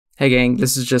Hey gang,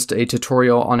 this is just a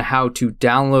tutorial on how to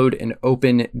download and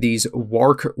open these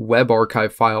warc web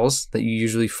archive files that you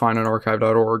usually find on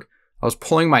archive.org. I was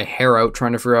pulling my hair out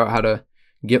trying to figure out how to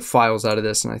get files out of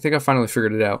this, and I think I finally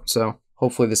figured it out, so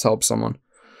hopefully this helps someone.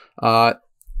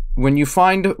 When you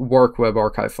find warc web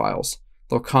archive files,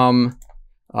 they'll come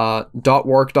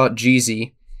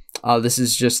 .warc.gz. This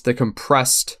is just the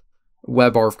compressed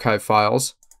web archive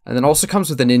files, and then also comes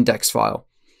with an index file.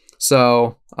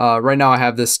 So right now I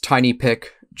have this tiny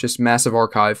pic, just massive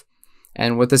archive.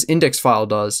 And what this index file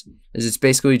does is it's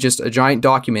basically just a giant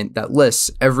document that lists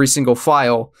every single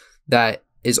file that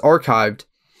is archived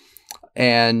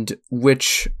and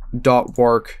which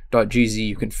 .warc.gz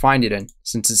you can find it in,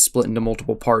 since it's split into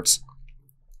multiple parts.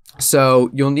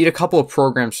 So you'll need a couple of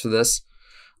programs for this.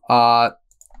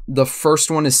 The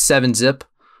first one is 7-zip.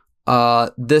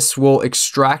 This will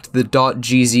extract the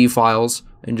 .gz files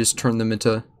and just turn them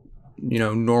into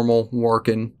normal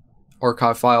warc and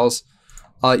archive files.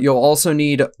 You'll also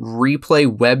need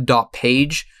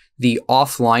replayweb.page, the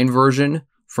offline version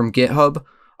from GitHub.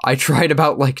 I tried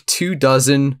about like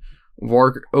 24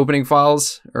 warc opening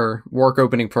files or warc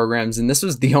opening programs, and this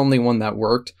was the only one that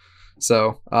worked.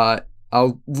 So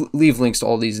I'll leave links to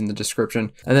all these in the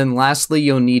description. And then lastly,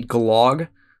 you'll need glog.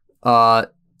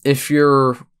 If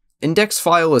your index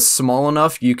file is small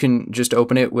enough, you can just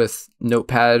open it with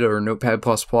Notepad or Notepad++,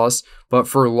 but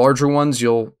for larger ones,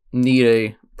 you'll need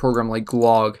a program like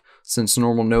glog, since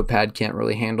normal Notepad can't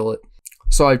really handle it.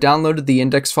 So I've downloaded the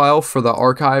index file for the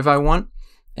archive I want,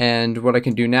 and what I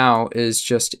can do now is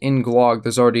just in glog,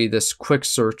 there's already this quick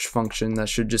search function that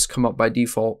should just come up by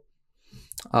default.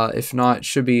 If not, it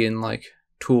should be in like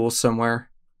tools somewhere,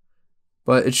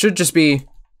 but it should just be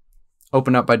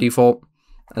open up by default.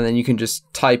 And then you can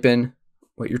just type in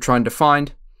what you're trying to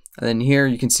find. And then here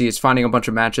you can see it's finding a bunch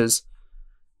of matches.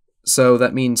 So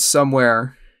that means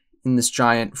somewhere in this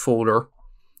giant folder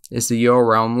is the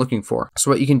URL I'm looking for. So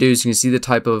what you can do is you can see the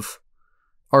type of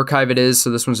archive it is. So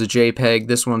this one's a JPEG.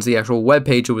 This one's the actual web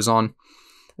page it was on.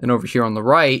 And over here on the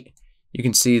right, you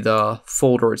can see the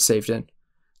folder it's saved in.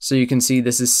 So you can see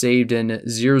this is saved in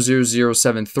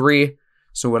 00073.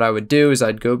 So what I would do is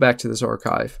I'd go back to this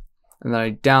archive and then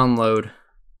I download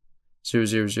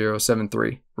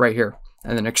 00073 right here,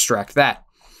 and then extract that,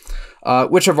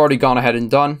 which I've already gone ahead and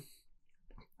done.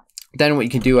 Then what you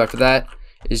can do after that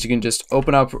is you can just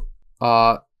open up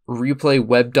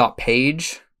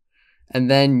replayweb.page, and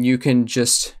then you can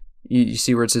just, you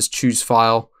see where it says choose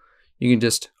file, you can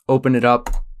just open it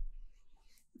up,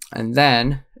 and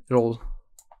then it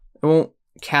won't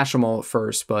cache them all at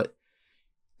first, but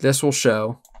this will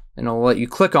show, and it'll let you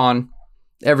click on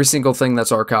every single thing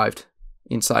that's archived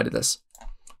inside of this.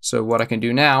 So what I can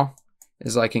do now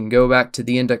is I can go back to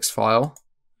the index file,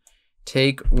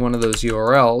 take one of those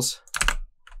URLs,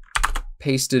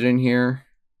 paste it in here,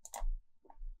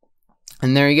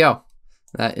 and there you go.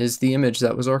 That is the image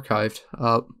that was archived.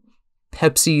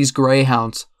 Pepsi's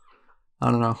Greyhounds.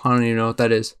 I don't even know what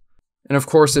that is. And of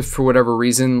course, if for whatever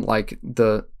reason, like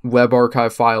the web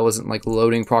archive file isn't like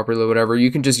loading properly or whatever, you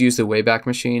can just use the Wayback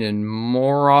Machine, and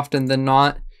more often than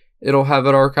not, it'll have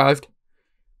it archived.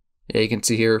 Yeah, you can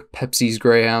see here, Pepsi's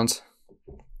Greyhounds.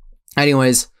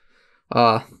 Anyways,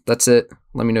 that's it.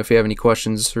 Let me know if you have any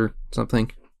questions or something.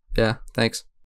 Yeah, thanks.